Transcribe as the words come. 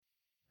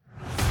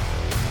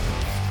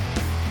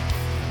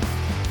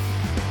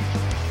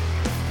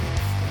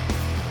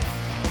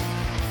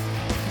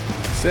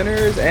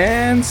sinners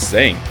and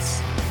saints.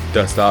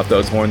 Dust off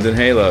those horns and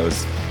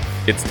halos.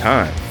 It's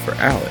time for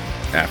Allen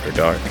After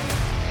Dark.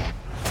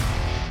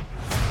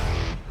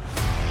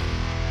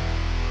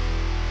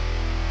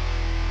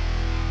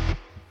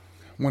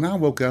 When I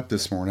woke up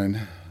this morning,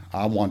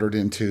 I wandered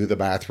into the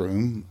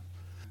bathroom,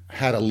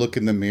 had a look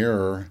in the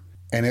mirror,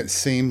 and it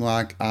seemed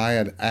like I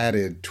had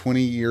added 20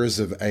 years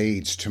of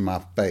age to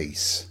my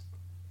face.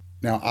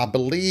 Now, I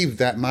believe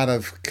that might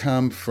have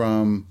come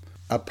from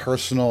a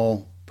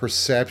personal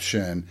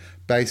perception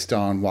based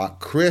on what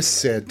Chris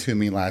said to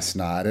me last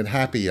night at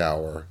happy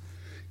hour.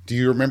 Do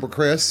you remember,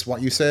 Chris,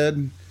 what you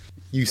said?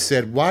 You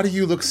said, "Why do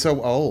you look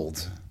so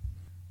old?"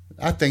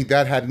 I think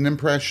that had an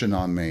impression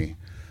on me.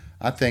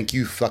 I think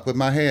you fucked with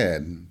my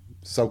head.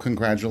 So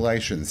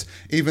congratulations.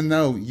 Even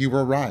though you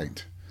were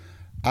right.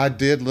 I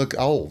did look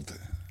old.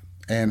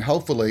 And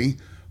hopefully,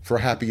 for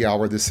happy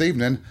hour this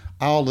evening,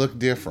 I'll look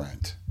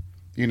different.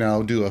 You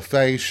know, do a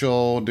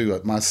facial,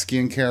 my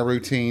skincare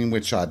routine,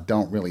 which I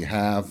don't really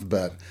have,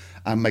 but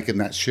I'm making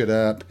that shit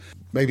up.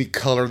 Maybe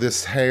color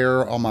this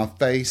hair on my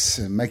face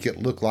and make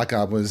it look like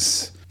I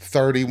was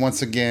 30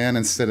 once again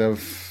instead of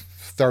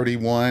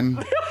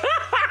 31.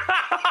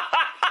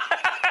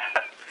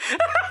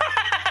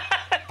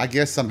 I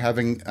guess I'm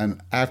having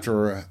an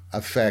after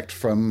effect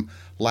from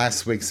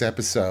last week's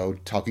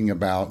episode talking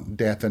about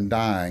death and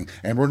dying,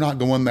 and we're not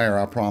going there,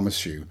 I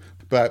promise you.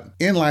 But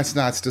in last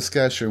night's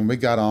discussion, we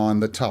got on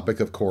the topic,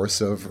 of course,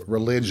 of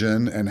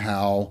religion and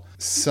how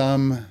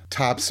some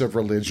types of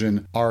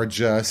religion are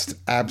just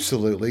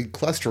absolutely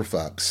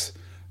clusterfucks.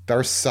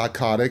 They're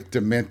psychotic,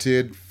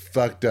 demented,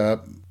 fucked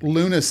up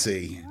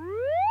lunacy.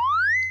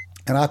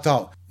 And I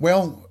thought,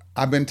 well,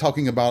 I've been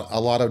talking about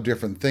a lot of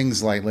different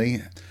things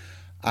lately.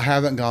 I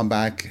haven't gone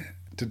back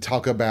to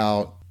talk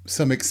about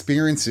some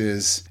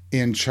experiences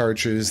in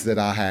churches that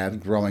I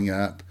had growing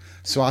up.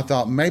 So I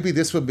thought maybe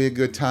this would be a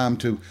good time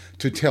to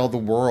tell the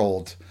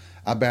world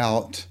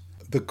about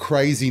the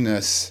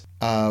craziness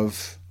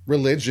of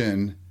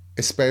religion,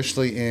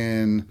 especially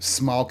in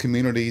small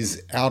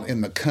communities out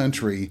in the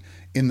country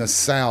in the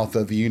South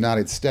of the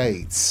United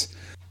States.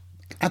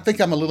 I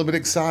think I'm a little bit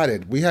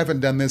excited. We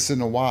haven't done this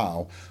in a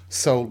while.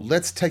 So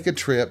let's take a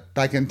trip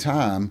back in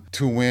time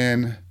to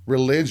when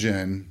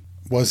religion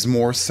was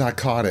more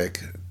psychotic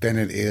than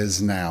it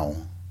is now.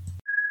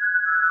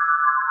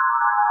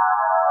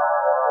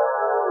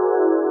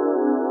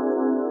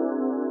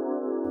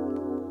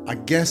 I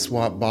guess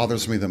what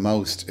bothers me the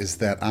most is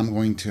that I'm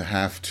going to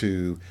have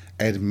to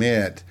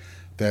admit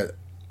that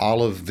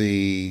all of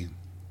the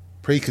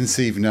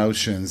preconceived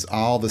notions,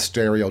 all the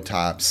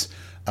stereotypes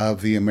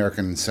of the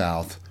American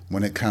South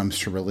when it comes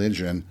to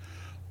religion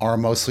are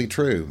mostly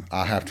true.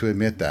 I have to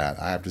admit that.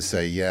 I have to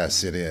say,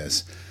 yes, it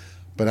is.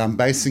 But I'm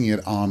basing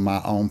it on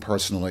my own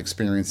personal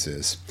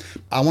experiences.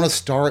 I want to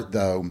start,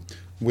 though,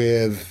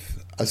 with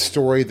a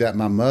story that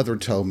my mother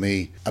told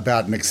me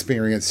about an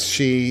experience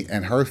she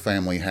and her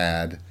family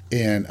had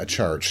in a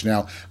church.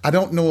 Now, I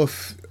don't know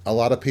if a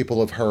lot of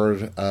people have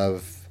heard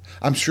of,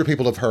 I'm sure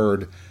people have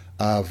heard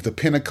of the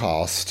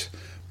Pentecost,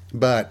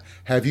 but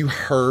have you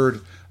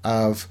heard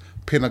of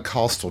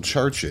Pentecostal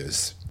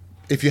churches?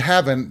 If you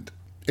haven't,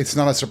 it's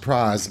not a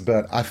surprise,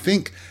 but I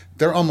think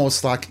they're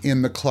almost like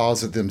in the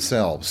closet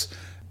themselves.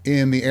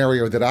 In the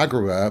area that I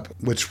grew up,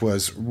 which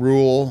was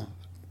rural,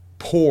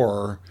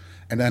 poor,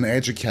 and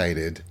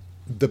uneducated,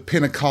 the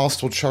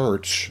Pentecostal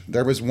church,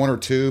 there was one or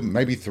two,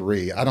 maybe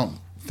three. I don't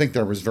think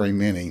there was very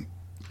many,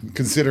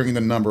 considering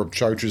the number of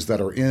churches that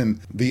are in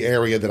the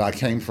area that I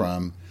came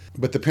from.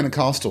 But the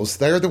Pentecostals,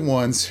 they're the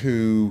ones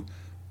who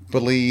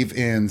believe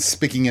in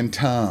speaking in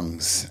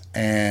tongues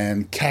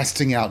and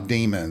casting out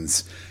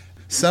demons.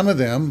 Some of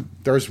them,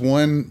 there's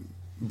one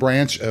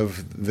branch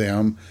of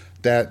them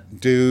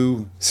that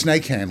do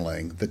snake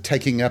handling, the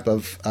taking up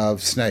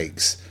of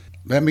snakes.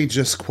 Let me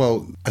just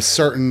quote a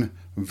certain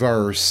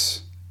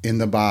verse in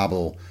the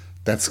Bible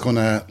that's going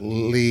to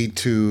lead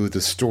to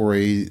the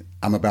story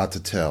I'm about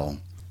to tell.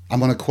 I'm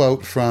going to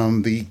quote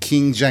from the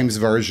King James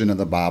Version of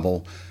the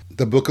Bible,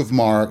 the book of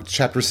Mark,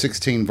 chapter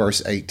 16,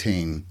 verse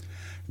 18.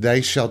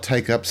 They shall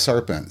take up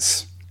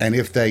serpents, and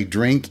if they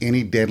drink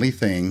any deadly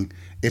thing,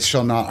 it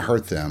shall not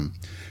hurt them.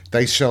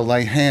 They shall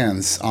lay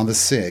hands on the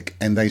sick,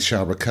 and they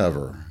shall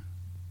recover.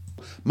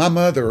 My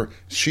mother,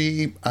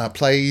 she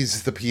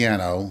plays the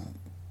piano,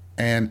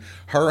 and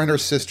her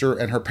sister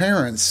and her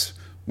parents,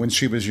 when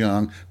she was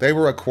young, they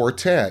were a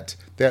quartet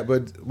that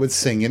would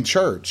sing in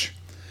church.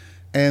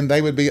 And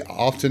they would be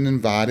often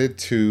invited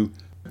to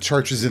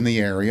churches in the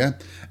area,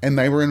 and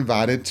they were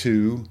invited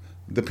to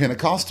the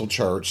Pentecostal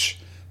church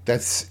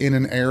that's in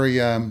an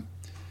area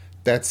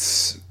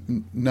that's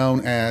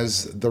known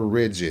as the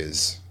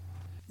Ridges.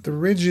 The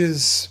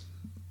Ridges,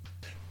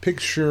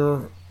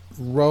 picture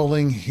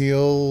rolling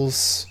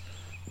hills,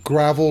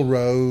 gravel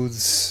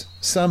roads,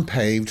 some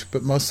paved,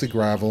 but mostly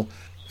gravel,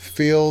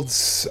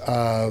 fields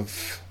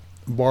of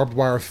barbed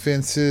wire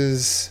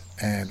fences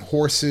and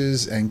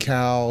horses and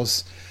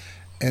cows.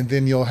 And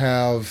then you'll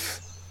have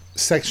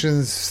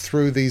sections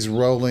through these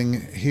rolling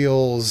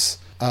hills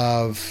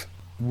of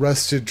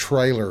rusted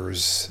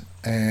trailers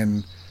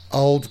and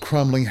old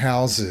crumbling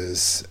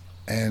houses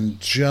and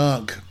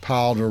junk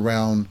piled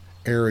around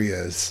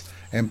areas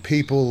and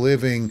people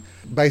living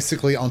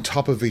basically on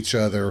top of each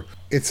other.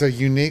 It's a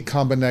unique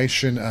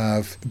combination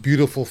of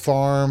beautiful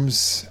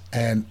farms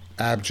and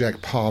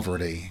abject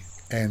poverty,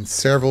 and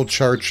several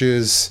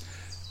churches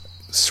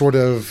sort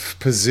of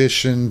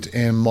positioned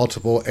in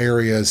multiple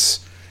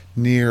areas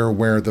near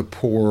where the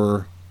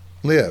poor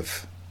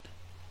live.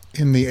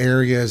 In the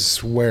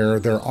areas where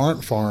there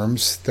aren't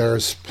farms,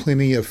 there's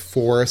plenty of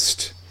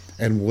forest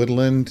and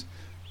woodland,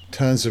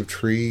 tons of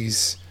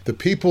trees. The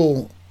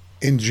people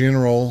in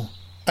general,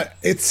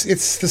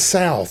 it's the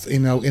South. You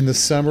know, in the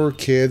summer,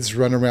 kids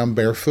run around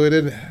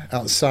barefooted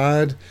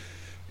outside.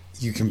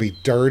 You can be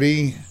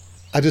dirty.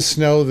 I just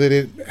know that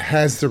it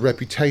has the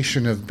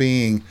reputation of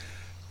being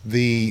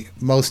the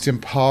most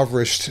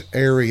impoverished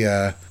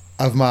area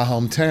of my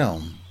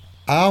hometown.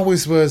 I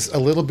always was a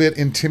little bit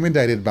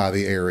intimidated by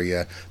the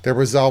area. There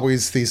was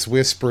always these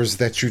whispers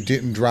that you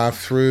didn't drive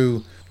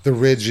through the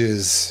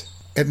ridges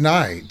at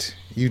night.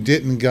 You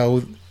didn't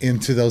go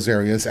into those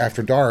areas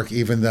after dark,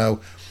 even though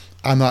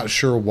I'm not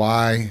sure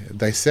why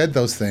they said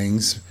those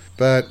things,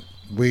 but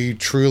we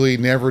truly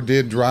never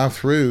did drive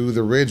through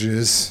the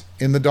ridges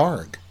in the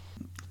dark.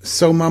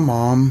 So my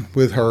mom,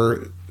 with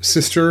her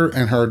sister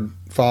and her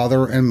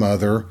father and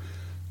mother,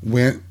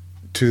 went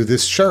to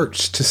this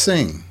church to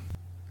sing.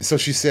 So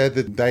she said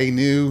that they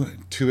knew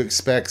to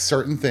expect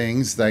certain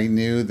things. They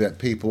knew that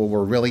people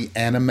were really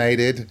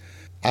animated,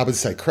 I would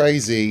say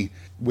crazy,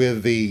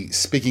 with the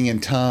speaking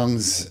in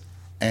tongues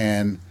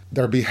and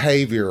their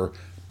behavior.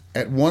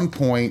 At one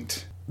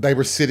point, they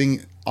were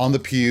sitting on the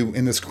pew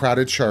in this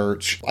crowded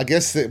church. I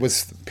guess it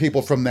was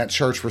people from that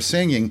church were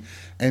singing,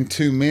 and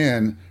two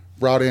men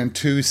brought in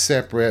two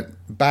separate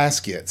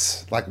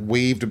baskets, like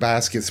weaved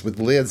baskets with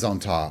lids on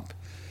top.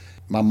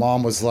 My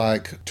mom was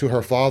like to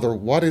her father,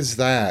 "What is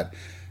that?"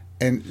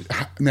 And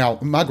now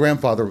my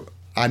grandfather,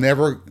 I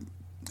never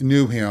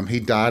knew him. He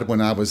died when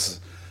I was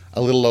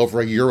a little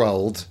over a year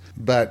old.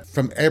 But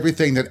from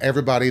everything that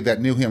everybody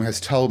that knew him has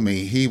told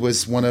me, he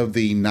was one of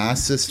the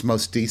nicest,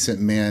 most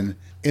decent men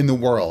in the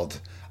world.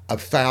 A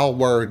foul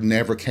word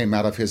never came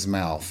out of his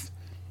mouth.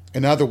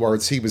 In other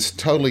words, he was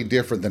totally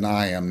different than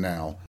I am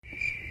now.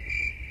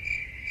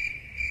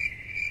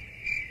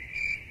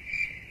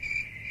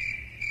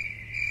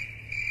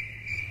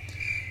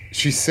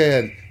 She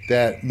said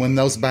that when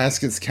those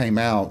baskets came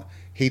out,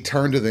 he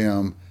turned to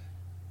them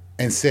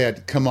and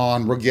said, "Come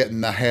on, we're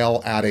getting the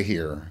hell out of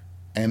here."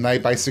 And they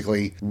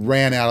basically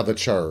ran out of the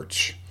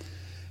church.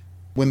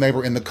 When they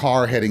were in the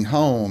car heading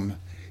home,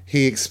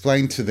 he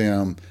explained to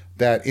them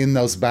that in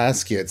those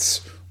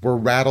baskets were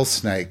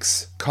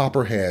rattlesnakes,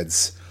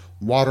 copperheads,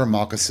 water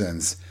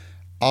moccasins,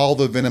 all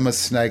the venomous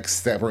snakes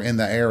that were in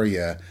the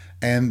area.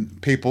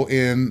 And people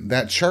in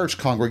that church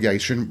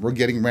congregation were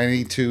getting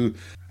ready to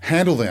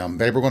handle them.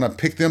 They were going to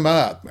pick them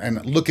up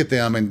and look at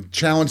them and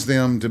challenge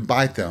them to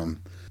bite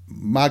them.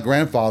 My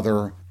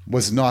grandfather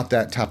was not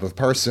that type of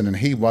person, and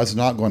he was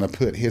not going to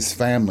put his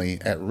family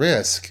at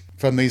risk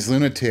from these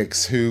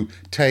lunatics who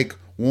take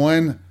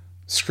one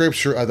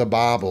scripture of the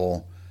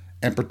Bible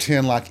and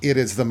pretend like it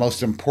is the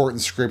most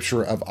important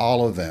scripture of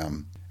all of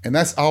them. And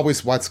that's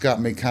always what's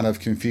got me kind of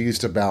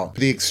confused about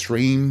the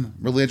extreme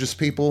religious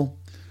people.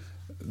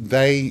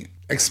 They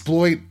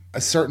exploit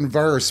a certain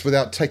verse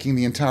without taking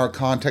the entire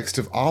context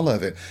of all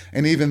of it.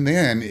 And even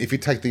then, if you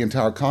take the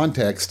entire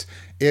context,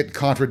 it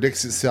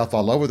contradicts itself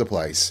all over the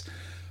place.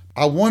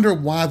 I wonder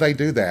why they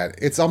do that.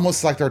 It's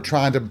almost like they're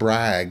trying to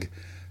brag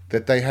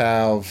that they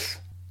have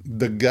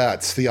the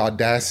guts, the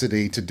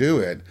audacity to do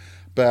it.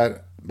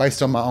 But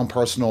based on my own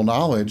personal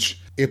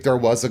knowledge, if there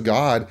was a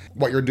God,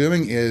 what you're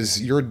doing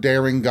is you're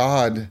daring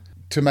God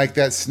to make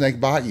that snake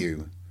bite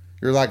you.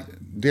 You're like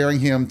daring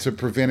him to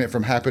prevent it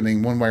from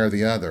happening one way or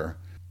the other.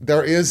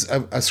 There is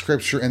a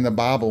scripture in the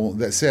Bible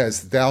that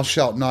says, "Thou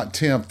shalt not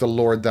tempt the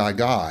Lord thy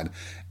God."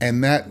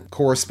 And that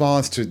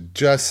corresponds to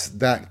just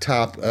that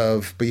type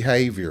of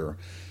behavior.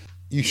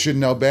 You should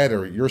know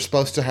better. You're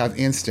supposed to have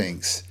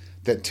instincts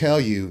that tell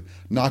you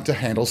not to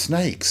handle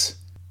snakes.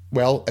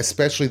 Well,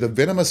 especially the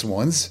venomous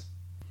ones.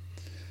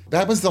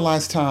 That was the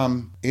last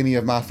time any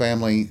of my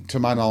family, to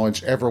my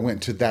knowledge, ever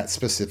went to that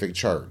specific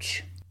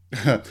church.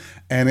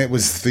 And it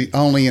was the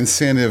only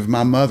incentive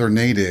my mother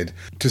needed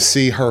to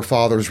see her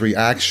father's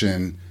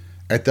reaction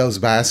at those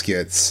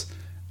baskets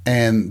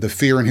and the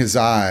fear in his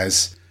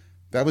eyes.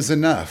 That was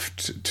enough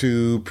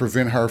to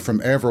prevent her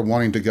from ever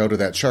wanting to go to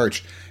that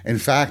church. In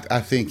fact,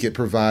 I think it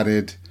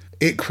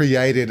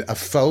created a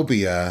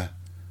phobia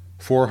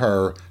for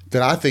her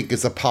that I think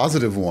is a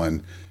positive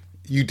one.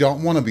 You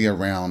don't want to be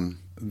around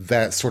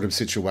that sort of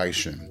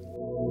situation.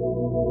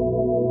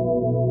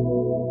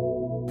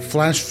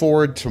 Flash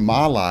forward to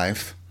my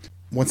life.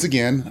 Once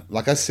again,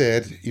 like I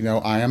said,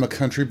 I am a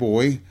country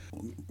boy,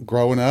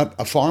 growing up,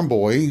 a farm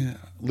boy,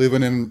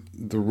 living in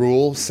the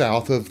rural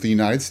south of the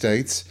United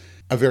States,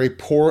 a very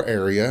poor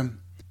area.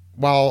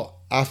 While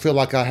I feel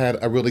like I had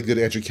a really good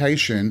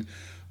education,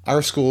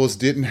 Our schools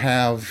didn't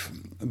have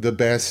the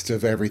best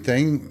of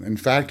everything. In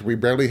fact, we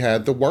barely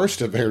had the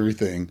worst of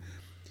everything.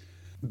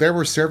 There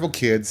were several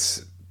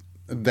kids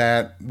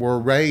that were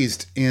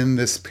raised in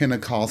this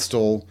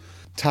Pentecostal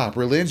type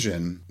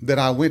religion that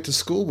I went to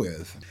school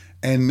with.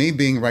 And me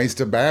being raised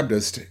a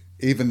Baptist,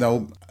 even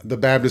though the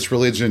Baptist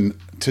religion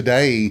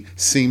today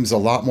seems a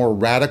lot more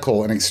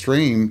radical and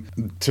extreme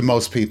to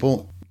most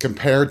people,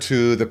 compared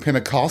to the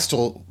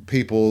Pentecostal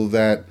people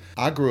that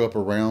I grew up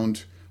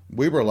around,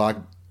 we were like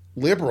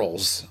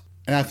liberals.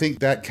 And I think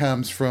that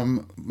comes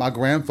from my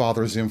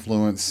grandfather's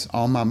influence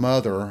on my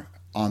mother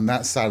on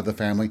that side of the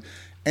family,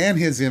 and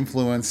his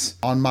influence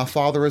on my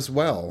father as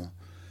well.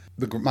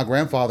 My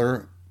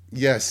grandfather,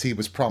 yes, he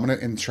was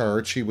prominent in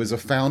church. He was a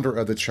founder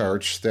of the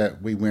church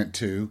that we went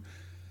to.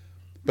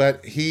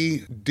 But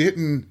he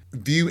didn't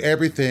view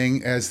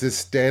everything as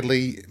this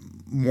deadly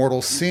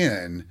mortal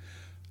sin.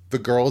 The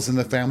girls in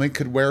the family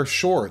could wear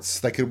shorts.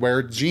 They could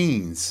wear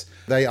jeans.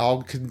 They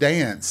all could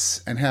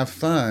dance and have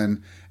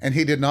fun, and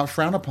he did not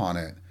frown upon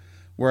it.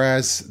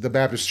 Whereas the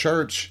Baptist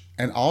church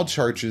and all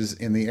churches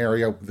in the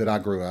area that I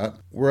grew up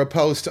were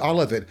opposed to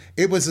all of it.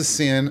 It was a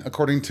sin,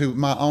 according to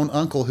my own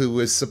uncle, who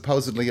was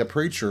supposedly a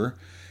preacher.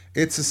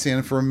 It's a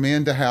sin for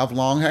men to have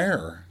long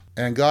hair.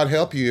 And God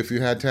help you if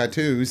you had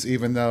tattoos,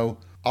 even though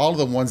all of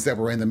the ones that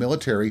were in the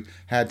military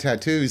had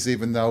tattoos,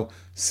 even though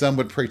some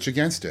would preach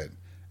against it.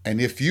 And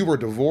if you were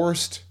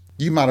divorced,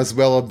 you might as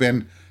well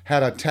have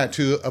had a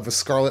tattoo of a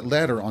scarlet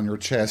letter on your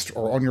chest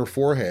or on your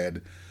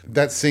forehead.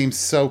 That seems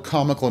so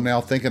comical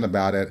now thinking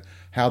about it,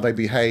 how they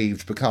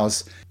behaved,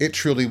 because it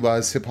truly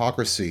was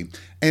hypocrisy.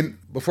 And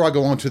before I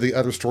go on to the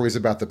other stories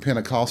about the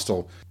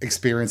Pentecostal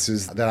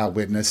experiences that I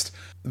witnessed,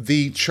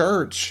 the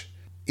church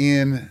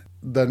in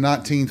the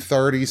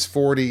 1930s,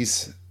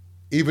 40s,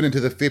 even into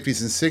the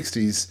 50s and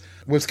 60s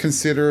was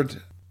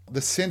considered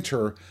the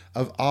center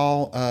of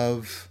all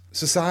of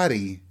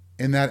society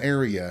in that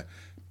area.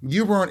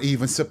 You weren't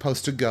even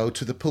supposed to go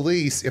to the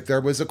police if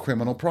there was a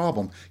criminal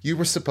problem. You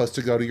were supposed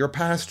to go to your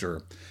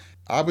pastor.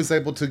 I was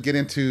able to get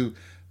into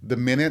the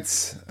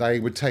minutes. They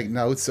would take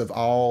notes of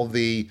all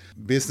the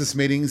business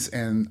meetings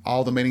and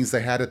all the meetings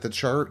they had at the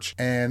church,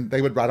 and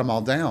they would write them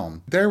all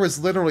down. There was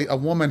literally a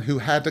woman who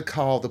had to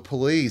call the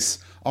police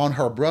on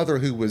her brother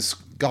who was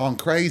gone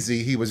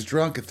crazy. He was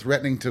drunk and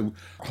threatening to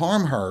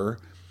harm her.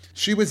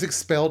 She was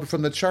expelled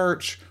from the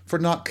church for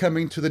not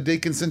coming to the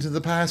deacons and to the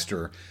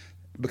pastor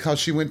because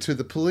she went to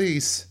the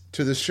police,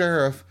 to the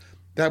sheriff.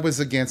 That was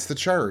against the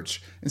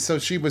church. And so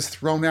she was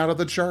thrown out of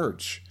the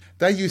church.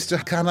 They used to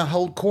kind of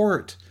hold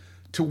court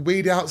to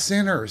weed out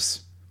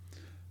sinners.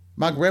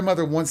 My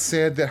grandmother once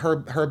said that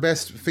her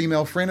best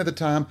female friend at the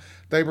time,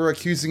 they were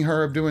accusing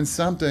her of doing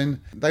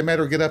something. They made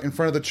her get up in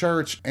front of the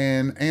church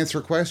and answer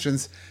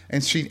questions,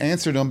 and she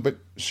answered them, but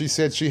she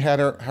said she had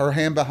her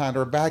hand behind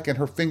her back and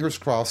her fingers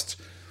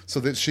crossed so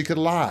that she could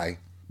lie.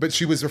 But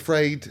she was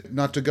afraid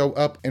not to go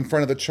up in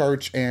front of the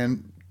church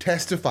and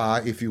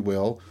testify, if you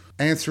will,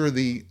 answer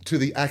to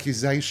the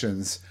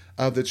accusations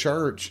of the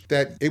church,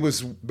 that it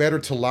was better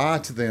to lie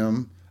to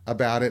them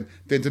about it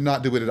than to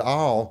not do it at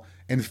all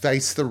and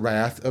face the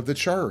wrath of the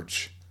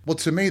church. Well,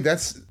 to me,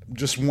 that's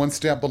just one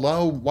step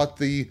below what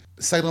the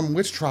Salem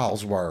witch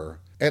trials were.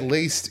 At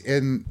least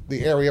in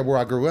the area where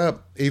I grew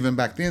up, even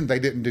back then, they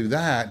didn't do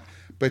that,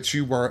 but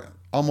you were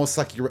almost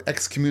like you were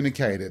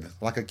excommunicated,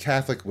 like a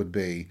Catholic would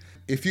be.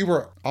 If you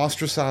were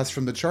ostracized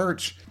from the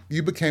church,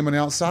 you became an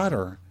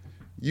outsider.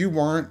 You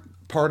weren't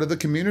part of the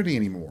community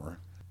anymore.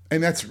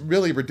 And that's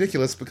really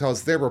ridiculous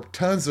because there were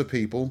tons of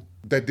people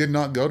that did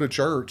not go to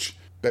church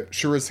that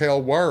sure as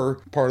hell were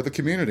part of the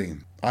community.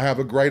 I have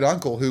a great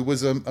uncle who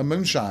was a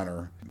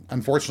moonshiner.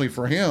 Unfortunately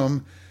for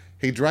him,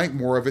 he drank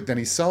more of it than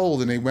he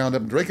sold, and he wound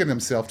up drinking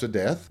himself to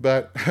death.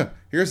 But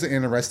here's an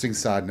interesting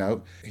side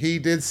note. He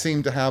did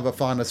seem to have a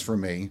fondness for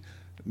me.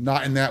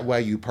 Not in that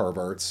way, you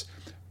perverts.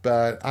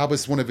 But I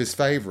was one of his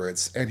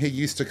favorites, and he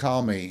used to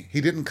call me,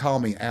 he didn't call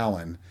me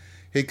Alan.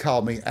 He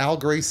called me Al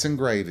Grease and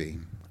Gravy.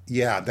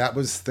 Yeah, that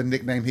was the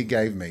nickname he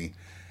gave me.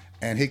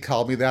 And he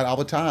called me that all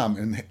the time.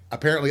 And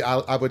apparently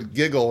I would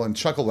giggle and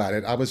chuckle at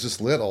it. I was just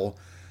little.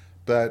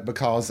 But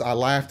because I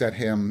laughed at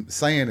him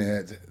saying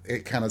it,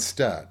 it kind of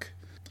stuck.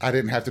 I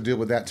didn't have to deal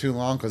with that too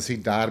long because he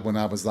died when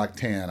I was like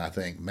 10, I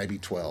think, maybe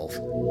 12.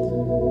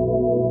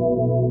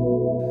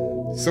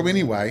 So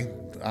anyway,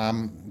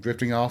 I'm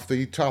drifting off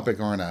the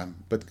topic, aren't I?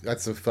 But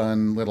that's a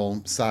fun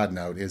little side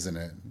note, isn't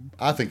it?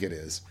 I think it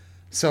is.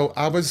 So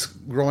I was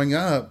growing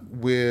up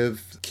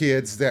with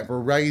kids that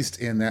were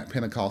raised in that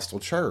Pentecostal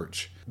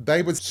church.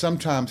 They would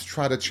sometimes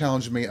try to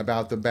challenge me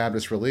about the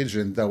Baptist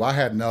religion, though I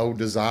had no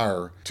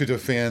desire to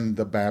defend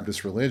the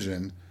Baptist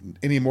religion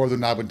any more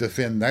than I would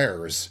defend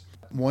theirs.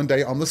 One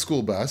day on the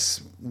school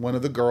bus, one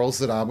of the girls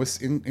that I was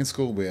in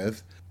school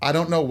with, I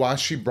don't know why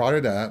she brought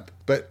it up,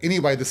 but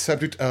anyway, the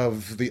subject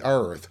of the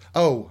earth.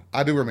 Oh,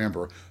 I do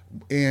remember.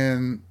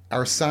 In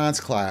our science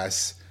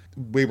class,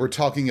 we were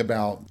talking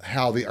about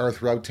how the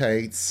earth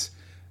rotates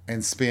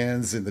and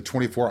spins in the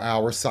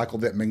 24-hour cycle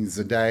that means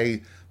a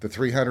day, the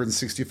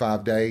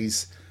 365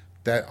 days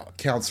that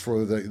counts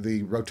for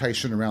the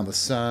rotation around the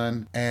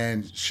sun.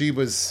 And she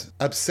was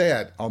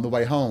upset on the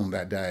way home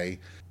that day.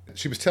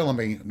 She was telling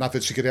me, not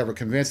that she could ever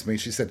convince me,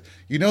 she said,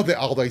 you know that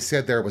all they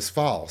said there was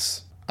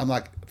false. I'm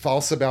like,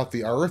 false about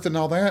the earth and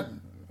all that?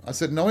 I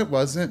said, no, it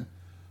wasn't.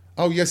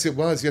 Oh, yes, it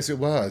was. Yes, it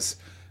was.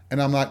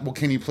 And I'm like, well,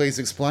 can you please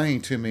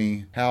explain to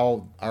me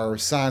how our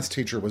science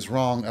teacher was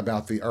wrong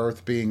about the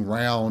earth being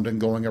round and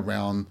going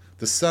around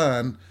the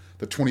sun,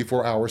 the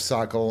 24-hour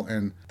cycle,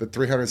 and the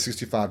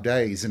 365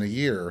 days in a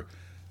year?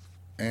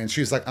 And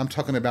she's like, I'm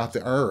talking about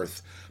the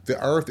earth. The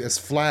earth is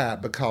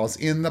flat because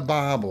in the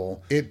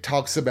Bible, it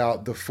talks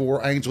about the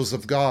four angels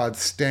of God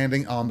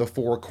standing on the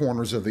four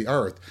corners of the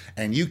earth.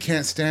 And you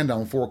can't stand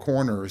on four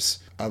corners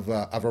of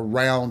a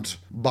round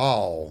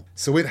ball.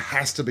 So it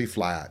has to be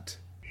flat.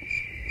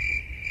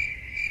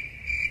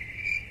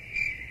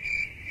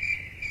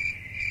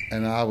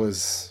 And I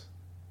was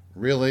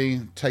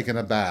really taken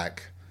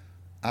aback.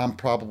 I'm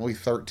probably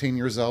 13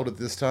 years old at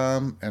this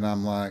time, and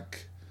I'm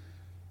like,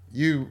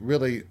 you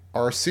really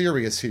are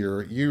serious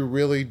here. You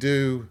really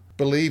do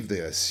believe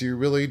this. You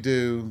really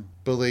do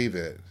believe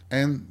it.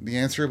 And the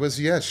answer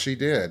was yes, she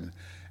did.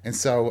 And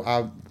so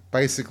I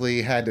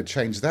basically had to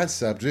change that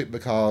subject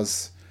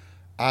because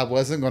I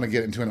wasn't going to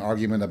get into an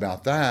argument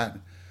about that.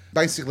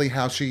 Basically,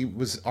 how she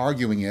was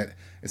arguing it,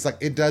 it's like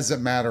it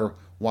doesn't matter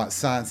what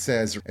science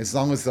says, as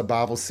long as the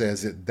Bible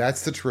says it,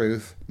 that's the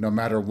truth. No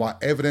matter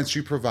what evidence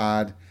you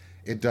provide,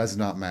 it does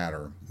not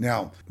matter.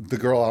 Now, the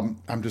girl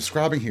I'm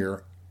describing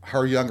here,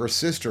 her younger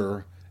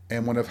sister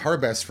and one of her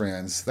best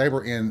friends, they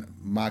were in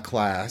my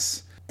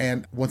class.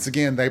 And once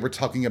again, they were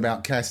talking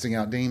about casting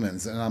out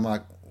demons. And I'm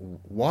like,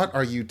 what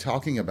are you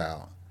talking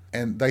about?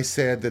 And they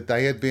said that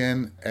they had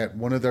been at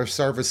one of their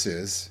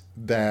services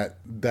that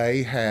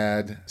they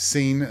had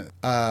seen,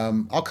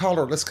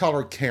 let's call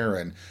her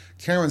Karen.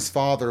 Karen's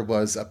father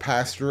was a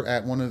pastor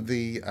at one of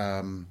the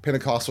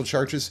Pentecostal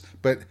churches,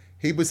 but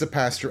he was a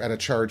pastor at a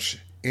church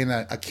in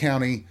a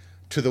county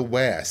to the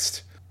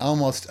west,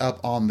 almost up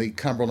on the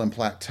Cumberland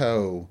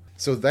Plateau.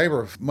 So they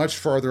were much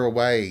further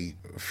away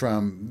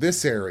from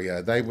this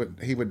area.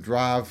 He would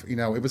drive,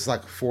 it was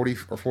like 40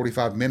 or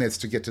 45 minutes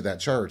to get to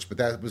that church, but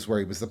that was where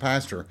he was the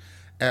pastor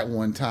at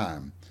one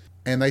time.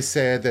 And they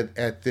said that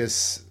at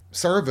this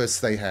service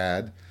they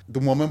had, the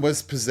woman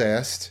was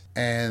possessed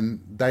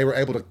and they were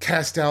able to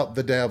cast out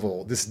the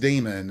devil, this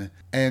demon.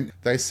 And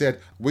they said,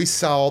 we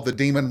saw the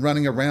demon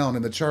running around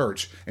in the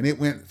church and it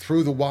went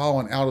through the wall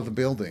and out of the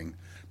building.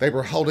 They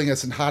were holding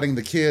us and hiding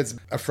the kids,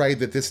 afraid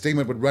that this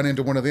demon would run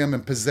into one of them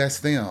and possess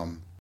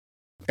them.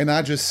 And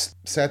I just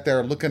sat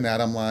there looking at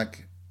them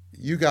like,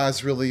 you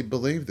guys really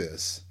believe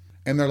this?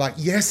 And they're like,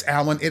 yes,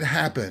 Alan, it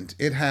happened.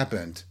 It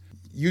happened.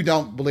 You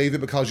don't believe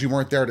it because you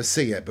weren't there to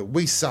see it, but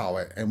we saw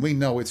it and we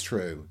know it's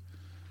true.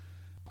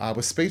 I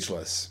was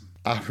speechless.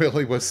 I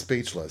really was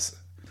speechless.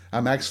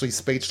 I'm actually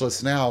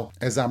speechless now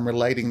as I'm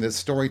relating this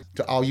story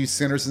to all you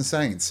sinners and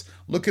saints.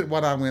 Look at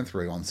what I went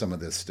through on some of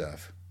this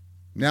stuff.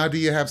 Now do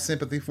you have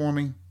sympathy for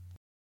me?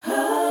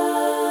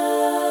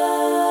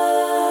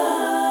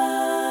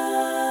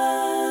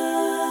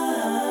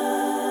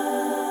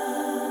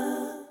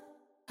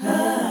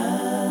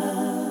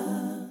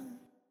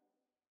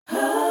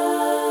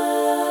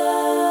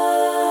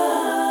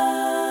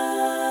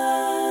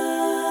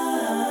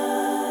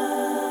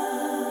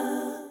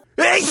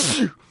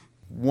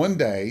 One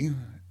day,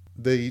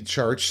 the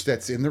church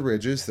that's in the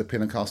Ridges, the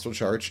Pentecostal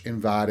church,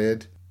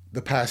 invited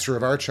the pastor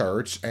of our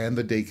church and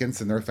the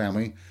deacons and their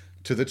family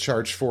to the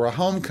church for a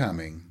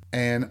homecoming.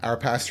 And our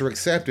pastor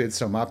accepted.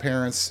 So my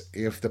parents,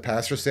 if the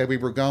pastor said we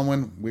were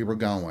going, we were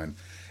going.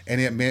 And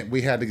it meant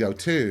we had to go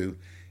too,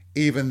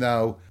 even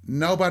though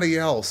nobody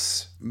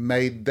else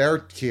made their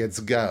kids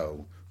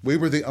go. We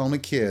were the only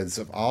kids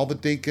of all the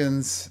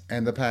deacons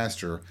and the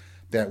pastor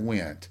that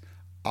went.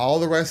 All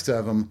the rest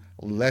of them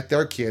let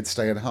their kids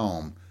stay at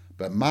home.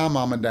 But my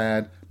mom and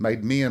dad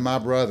made me and my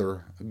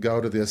brother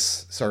go to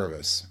this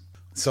service.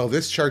 So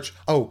this church,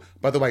 oh,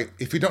 by the way,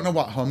 if you don't know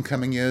what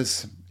homecoming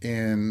is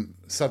in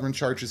Southern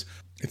churches,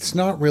 it's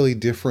not really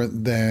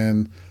different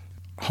than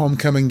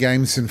homecoming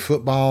games in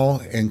football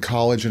in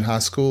college and high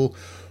school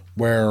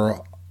where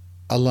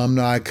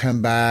alumni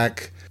come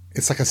back.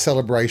 It's like a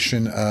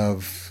celebration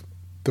of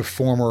the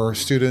former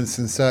students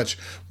and such.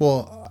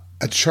 Well,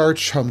 a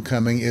church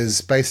homecoming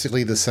is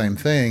basically the same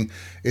thing.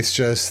 It's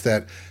just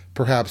that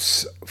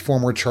perhaps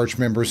former church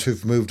members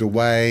who've moved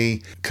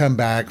away come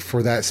back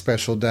for that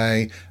special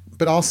day,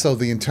 but also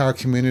the entire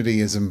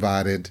community is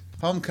invited.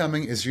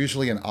 Homecoming is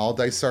usually an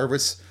all-day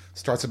service,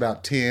 starts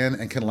about 10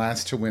 and can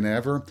last to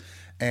whenever,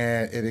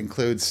 and it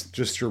includes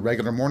just your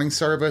regular morning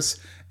service,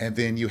 and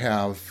then you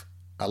have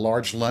a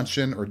large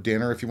luncheon or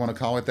dinner, if you want to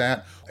call it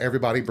that.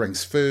 Everybody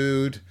brings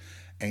food,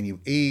 and you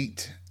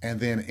eat, and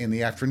then in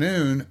the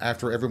afternoon,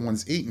 after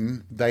everyone's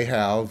eaten, they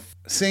have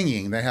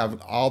singing. They have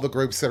all the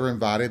groups that are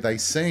invited, they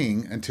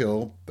sing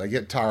until they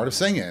get tired of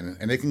singing,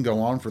 and it can go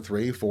on for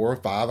 3, 4,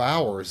 5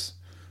 hours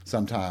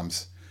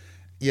sometimes.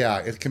 Yeah,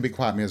 it can be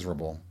quite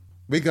miserable.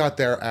 We got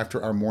there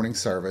after our morning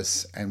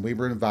service and we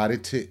were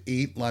invited to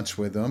eat lunch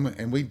with them,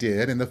 and we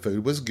did, and the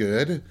food was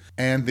good,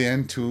 and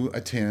then to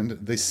attend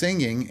the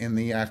singing in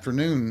the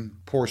afternoon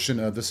portion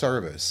of the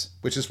service,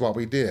 which is what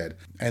we did.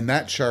 And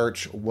that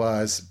church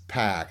was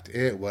packed.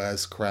 It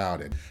was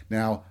crowded.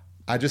 Now,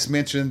 I just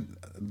mentioned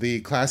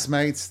the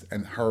classmates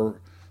and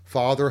her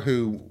father,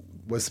 who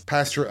was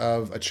pastor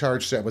of a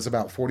church that was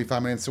about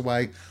 45 minutes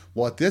away.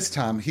 Well, at this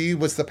time, he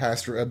was the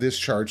pastor of this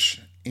church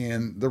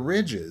in the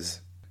Ridges.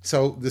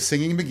 So the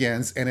singing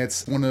begins, and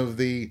it's one of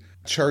the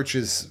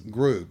church's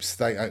groups,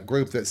 a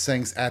group that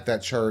sings at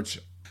that church.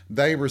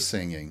 They were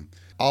singing.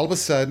 All of a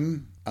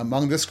sudden,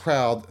 among this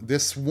crowd,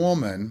 this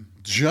woman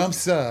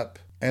jumps up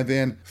and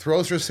then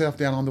throws herself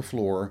down on the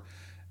floor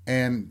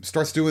and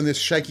starts doing this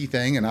shaky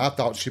thing, and I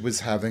thought she was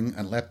having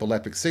an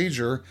epileptic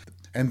seizure.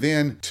 And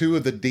then two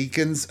of the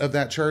deacons of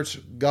that church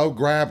go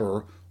grab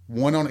her,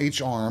 one on each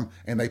arm,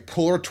 and they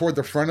pull her toward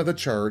the front of the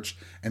church,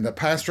 and the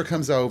pastor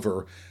comes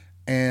over,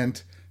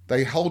 and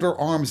they hold her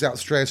arms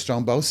outstretched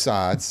on both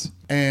sides,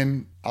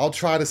 and I'll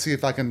try to see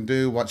if I can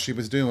do what she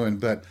was doing,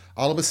 but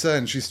all of a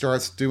sudden she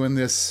starts doing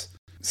this,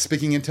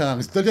 speaking in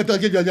tongues.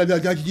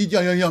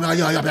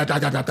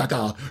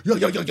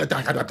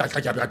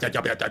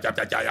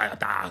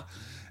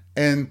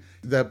 And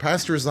the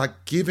pastor is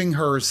like giving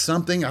her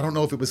something. I don't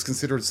know if it was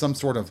considered some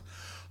sort of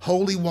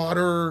holy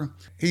water.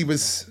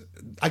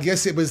 I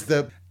guess it was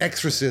the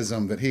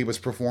exorcism that he was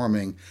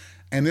performing.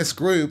 And this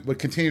group would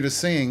continue to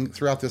sing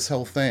throughout this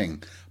whole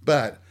thing.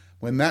 But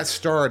when that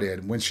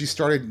started, when she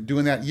started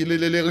doing that,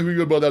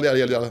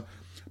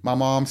 my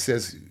mom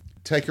says,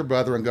 take your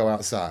brother and go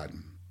outside,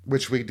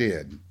 which we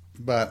did.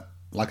 But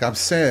like I've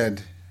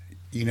said,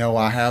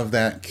 I have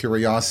that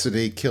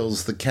curiosity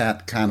kills the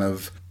cat kind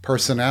of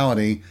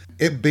personality.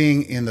 It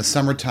being in the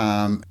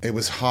summertime, it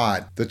was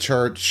hot. The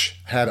church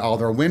had all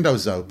their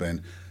windows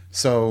open.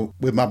 So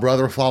with my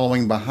brother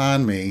following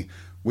behind me,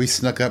 we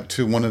snuck up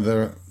to one of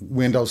the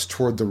windows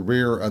toward the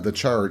rear of the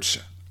church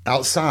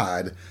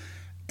outside,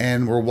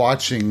 and we're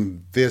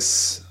watching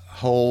this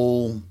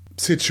whole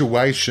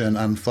situation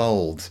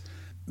unfold.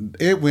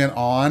 It went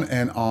on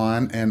and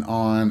on and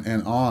on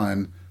and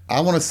on.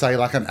 I want to say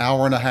like an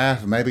hour and a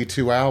half, maybe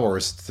 2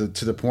 hours,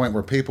 to the point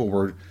where people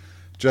were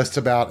just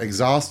about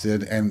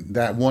exhausted, and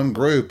that one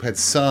group had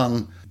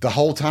sung the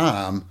whole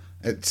time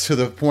to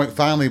the point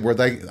finally where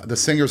the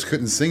singers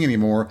couldn't sing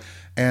anymore,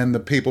 and the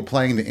people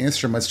playing the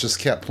instruments just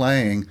kept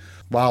playing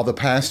while the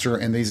pastor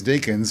and these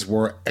deacons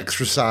were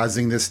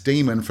exorcising this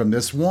demon from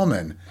this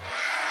woman.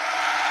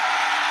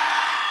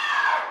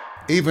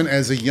 Even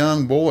as a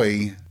young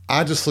boy,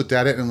 I just looked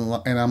at it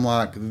and I'm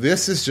like,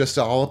 this is just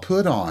all a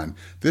put on.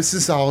 This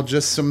is all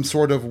just some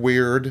sort of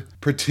weird,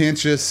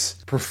 pretentious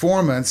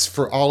performance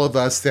for all of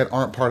us that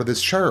aren't part of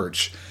this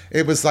church.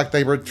 It was like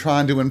they were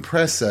trying to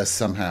impress us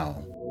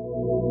somehow.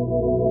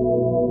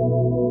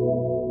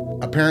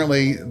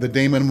 Apparently, the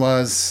demon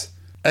was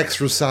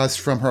exorcised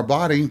from her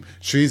body.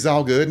 She's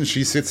all good, and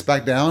she sits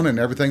back down, and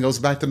everything goes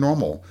back to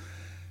normal.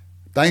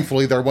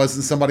 Thankfully, there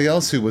wasn't somebody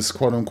else who was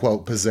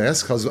quote-unquote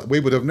possessed, because we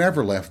would have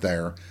never left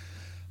there.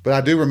 But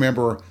I do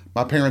remember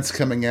my parents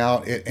coming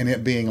out and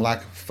it being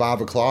like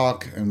 5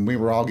 o'clock, and we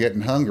were all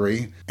getting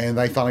hungry, and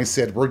they finally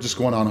said, we're just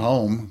going on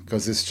home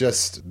because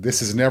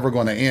this is never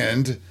going to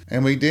end.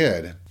 And we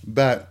did.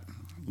 But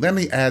let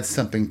me add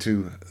something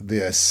to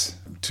this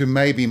to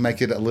maybe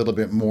make it a little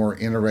bit more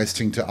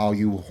interesting to all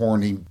you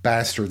horny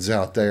bastards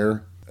out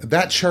there.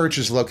 That church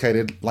is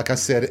located, like I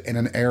said, in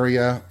an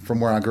area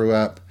from where I grew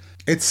up.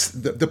 It's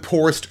the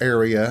poorest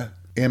area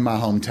in my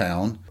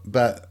hometown,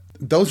 but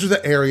those are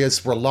the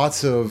areas where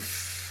lots of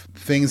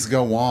things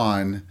go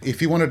on.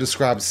 If you want to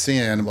describe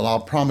sin, well, I'll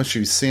promise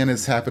you sin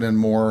is happening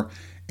more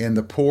in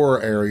the poorer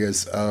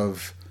areas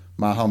of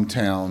my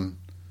hometown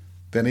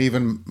than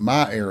even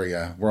my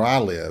area where I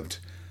lived.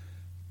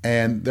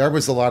 And there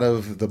was a lot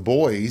of the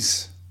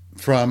boys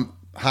from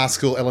high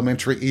school,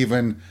 elementary,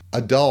 even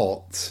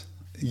adults,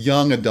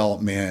 young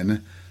adult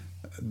men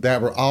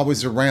that were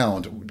always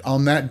around.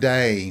 On that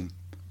day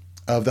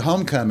of the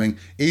homecoming,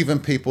 even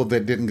people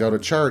that didn't go to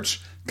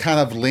church kind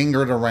of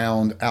lingered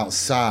around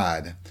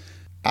outside.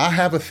 I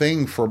have a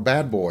thing for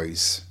bad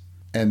boys,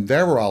 and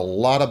there were a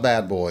lot of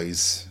bad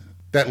boys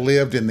that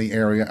lived in the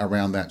area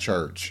around that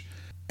church.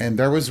 And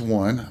there was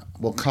one,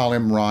 we'll call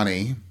him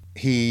Ronnie.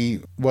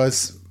 He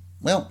was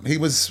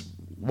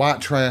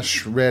white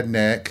trash,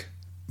 redneck,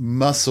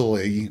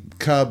 muscly,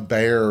 cub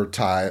bear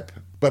type,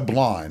 but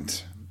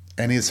blonde.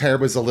 And his hair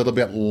was a little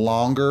bit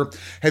longer.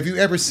 Have you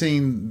ever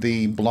seen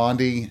the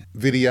Blondie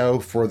video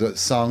for the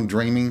song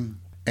Dreaming?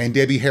 And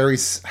Debbie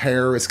Harry's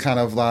hair is kind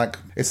of like,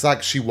 it's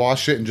like she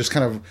washed it and just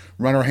kind of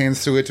run her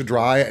hands through it to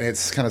dry it, and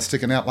it's kind of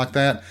sticking out like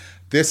that.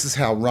 This is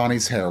how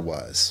Ronnie's hair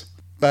was.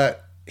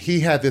 But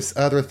he had this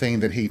other thing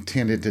that he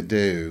tended to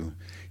do.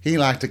 He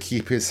liked to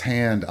keep his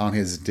hand on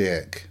his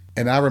dick.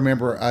 And I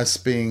remember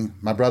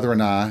my brother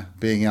and I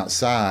being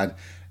outside,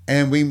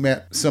 and we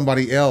met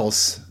somebody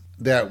else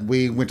that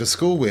we went to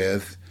school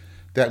with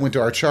that went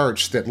to our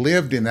church that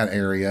lived in that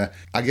area.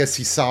 I guess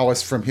he saw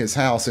us from his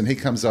house and he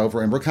comes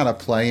over and we're kind of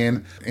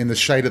playing in the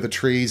shade of the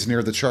trees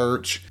near the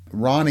church.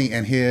 Ronnie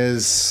and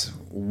his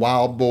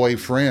wild boy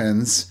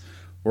friends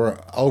were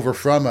over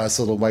from us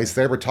a little ways.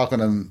 They were talking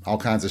to him all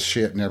kinds of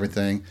shit and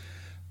everything.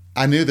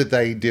 I knew that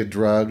they did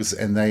drugs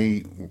and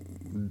they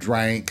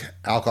drank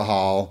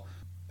alcohol,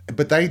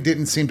 but they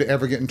didn't seem to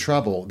ever get in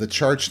trouble. The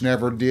church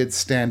never did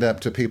stand up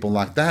to people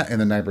like that in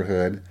the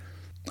neighborhood.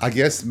 I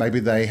guess maybe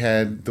they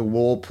had the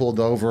wool pulled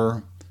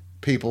over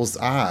people's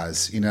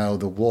eyes,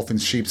 the wolf in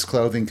sheep's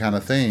clothing kind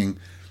of thing,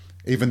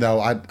 even though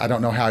I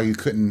don't know how you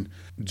couldn't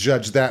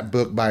judge that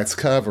book by its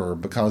cover,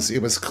 because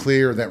it was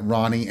clear that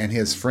Ronnie and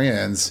his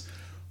friends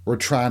were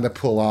trying to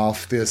pull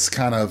off this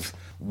kind of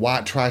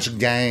white trash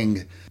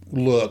gang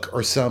look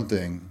or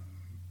something.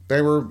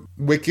 They were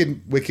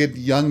wicked, wicked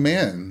young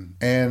men,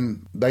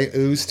 and they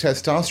oozed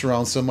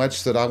testosterone so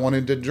much that I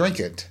wanted to drink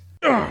it.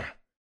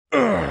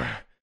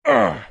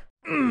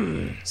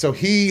 So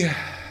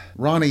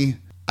Ronnie,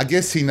 I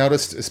guess he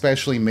noticed,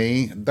 especially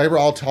me. They were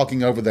all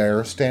talking over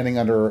there, standing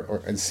under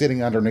and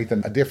sitting underneath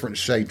a different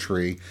shade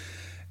tree.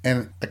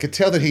 And I could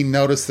tell that he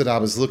noticed that I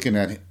was looking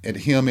at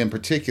him in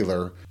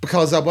particular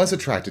because I was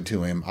attracted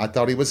to him. I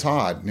thought he was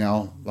hot.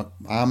 Now,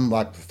 I'm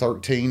like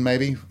 13,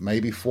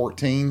 maybe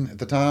 14 at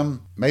the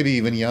time, maybe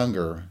even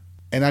younger.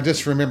 And I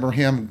just remember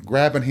him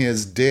grabbing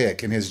his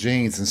dick in his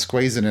jeans and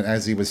squeezing it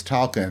as he was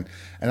talking.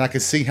 And I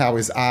could see how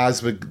his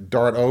eyes would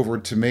dart over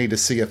to me to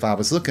see if I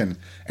was looking.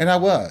 And I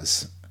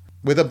was,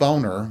 with a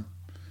boner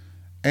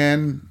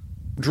and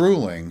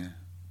drooling.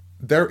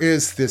 There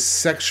is this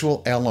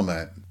sexual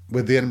element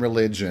within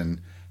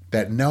religion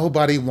that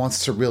nobody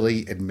wants to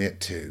really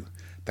admit to.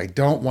 They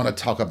don't want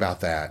to talk about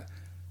that,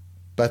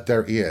 but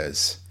there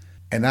is.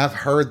 And I've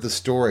heard the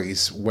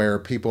stories where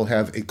people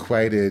have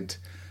equated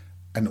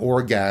an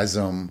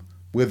orgasm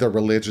with a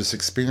religious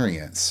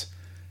experience.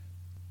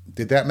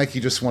 Did that make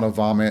you just want to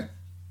vomit?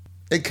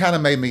 It kind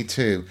of made me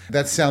too.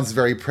 That sounds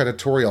very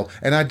predatorial.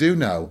 And I do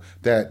know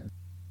that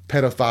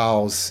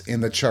pedophiles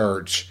in the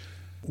church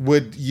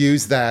would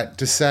use that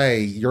to say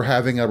you're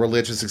having a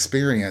religious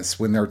experience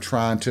when they're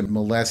trying to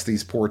molest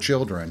these poor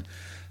children.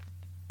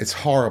 It's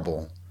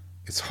horrible.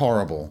 It's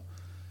horrible.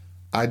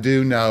 I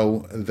do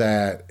know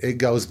that it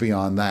goes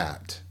beyond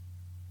that.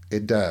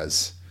 It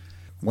does.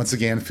 Once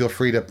again, feel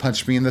free to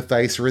punch me in the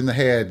face or in the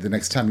head the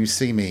next time you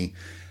see me.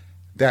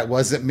 That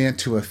wasn't meant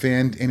to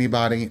offend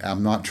anybody.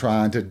 I'm not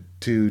trying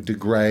to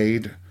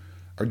degrade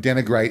or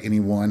denigrate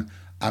anyone.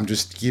 I'm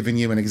just giving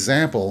you an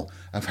example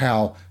of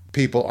how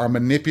people are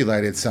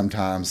manipulated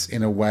sometimes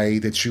in a way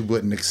that you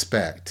wouldn't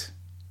expect.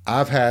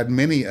 I've had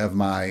many of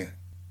my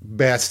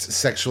best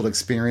sexual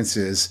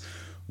experiences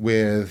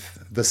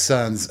with the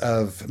sons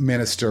of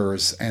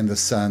ministers and the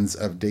sons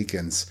of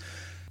deacons.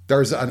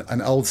 There's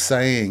an old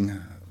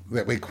saying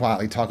that we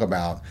quietly talk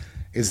about,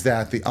 is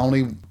that the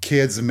only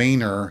kids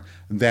meaner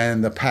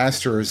than the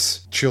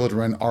pastor's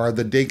children are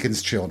the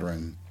deacon's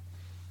children.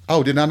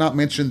 Oh, did I not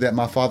mention that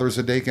my father's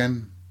a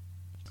deacon?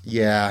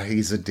 Yeah,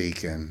 he's a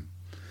deacon.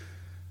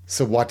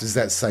 So what does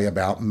that say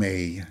about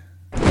me?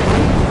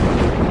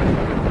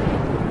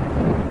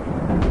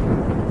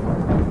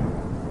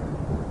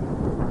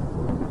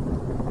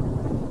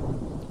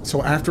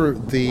 So after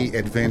the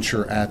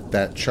adventure at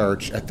that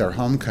church, at their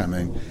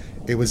homecoming,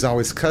 it was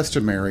always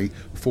customary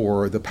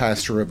for the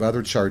pastor of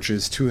other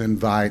churches to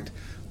invite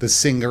the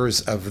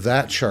singers of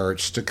that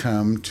church to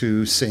come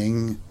to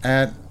sing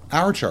at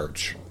our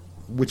church,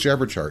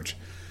 whichever church.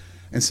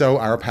 And so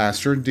our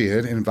pastor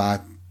did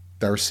invite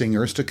their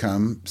singers to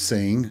come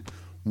sing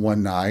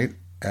one night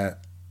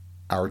at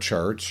our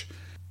church.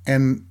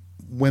 And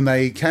when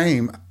they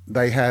came,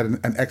 they had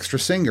an extra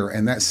singer,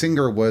 and that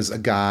singer was a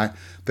guy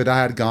that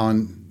I had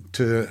gone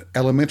to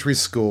elementary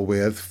school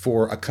with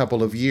for a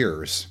couple of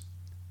years.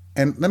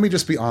 And let me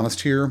just be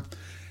honest here.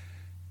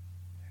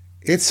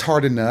 It's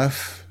hard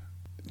enough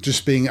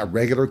just being a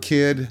regular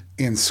kid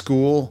in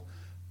school,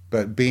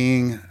 but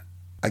being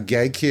a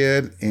gay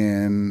kid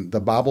in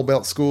the Bible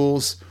Belt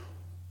schools,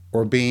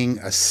 or being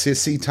a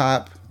sissy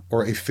type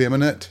or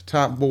effeminate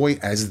type boy,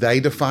 as they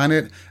define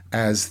it,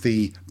 as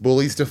the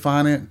bullies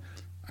define it,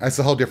 that's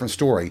a whole different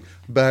story.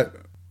 But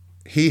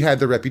he had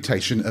the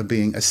reputation of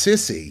being a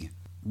sissy,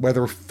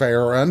 whether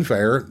fair or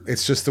unfair,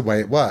 it's just the way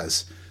it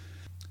was.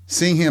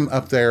 Seeing him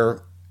up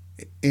there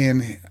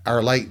in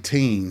our late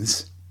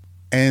teens,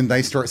 and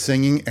they start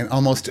singing, and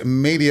almost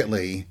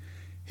immediately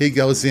he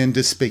goes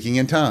into speaking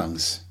in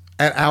tongues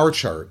at our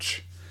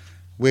church,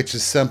 which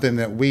is something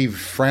that we've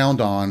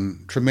frowned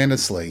on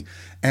tremendously.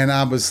 And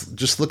I was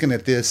just looking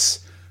at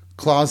this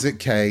closet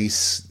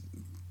case.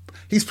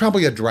 He's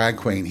probably a drag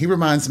queen. He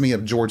reminds me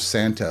of George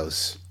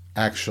Santos,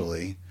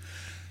 actually.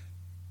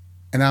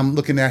 And I'm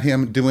looking at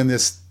him doing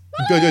this.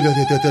 And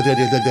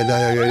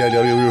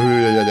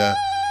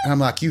I'm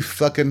like, you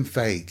fucking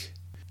fake.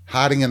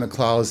 Hiding in the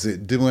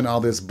closet, doing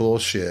all this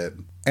bullshit,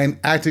 and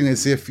acting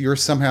as if you're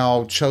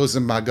somehow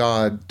chosen by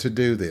God to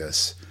do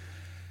this.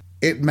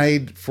 It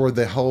made for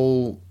the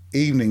whole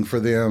evening for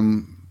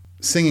them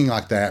singing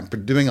like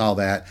that, doing all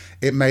that,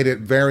 it made it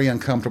very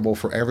uncomfortable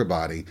for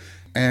everybody.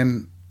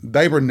 And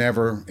they were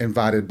never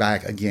invited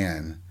back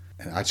again.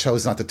 I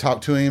chose not to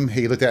talk to him.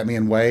 He looked at me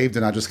and waved,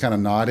 and I just kind of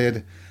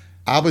nodded.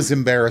 I was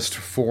embarrassed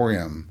for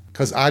him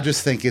because I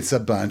just think it's a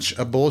bunch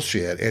of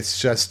bullshit.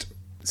 It's just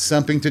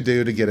something to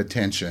do to get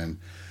attention,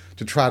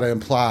 to try to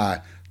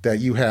imply that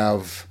you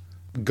have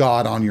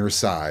God on your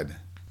side.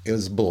 It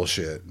was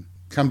bullshit.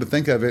 Come to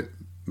think of it,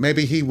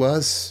 maybe he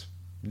was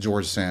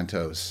George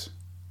Santos.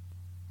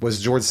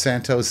 Was George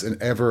Santos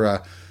ever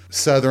a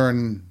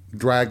Southern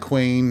drag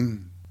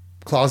queen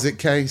closet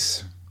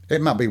case?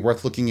 It might be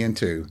worth looking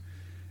into.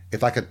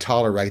 If I could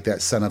tolerate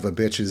that son of a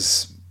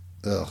bitch's,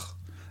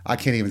 I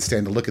can't even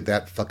stand to look at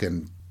that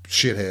fucking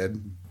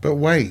shithead. But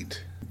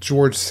wait,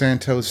 George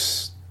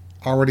Santos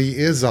already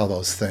is all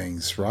those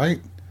things,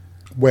 right?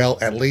 Well,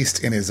 at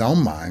least in his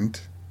own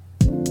mind.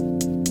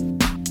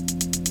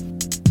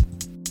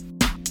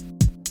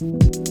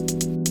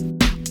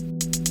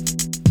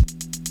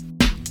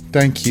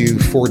 Thank you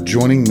for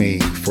joining me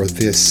for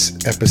this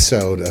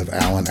episode of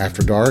Alan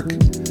After Dark.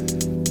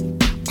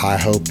 I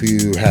hope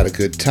you had a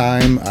good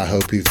time. I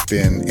hope you've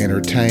been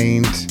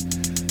entertained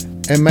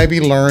and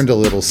maybe learned a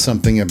little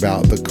something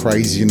about the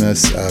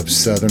craziness of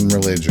Southern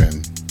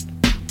religion.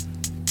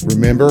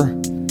 Remember,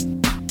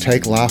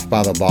 take life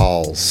by the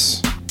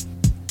balls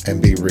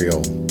and be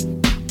real.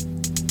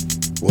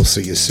 We'll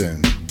see you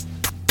soon.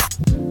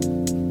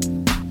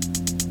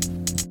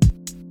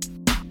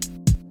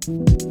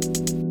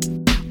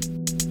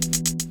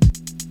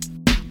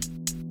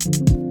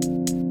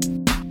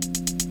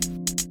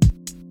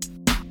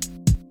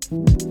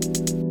 Thank you.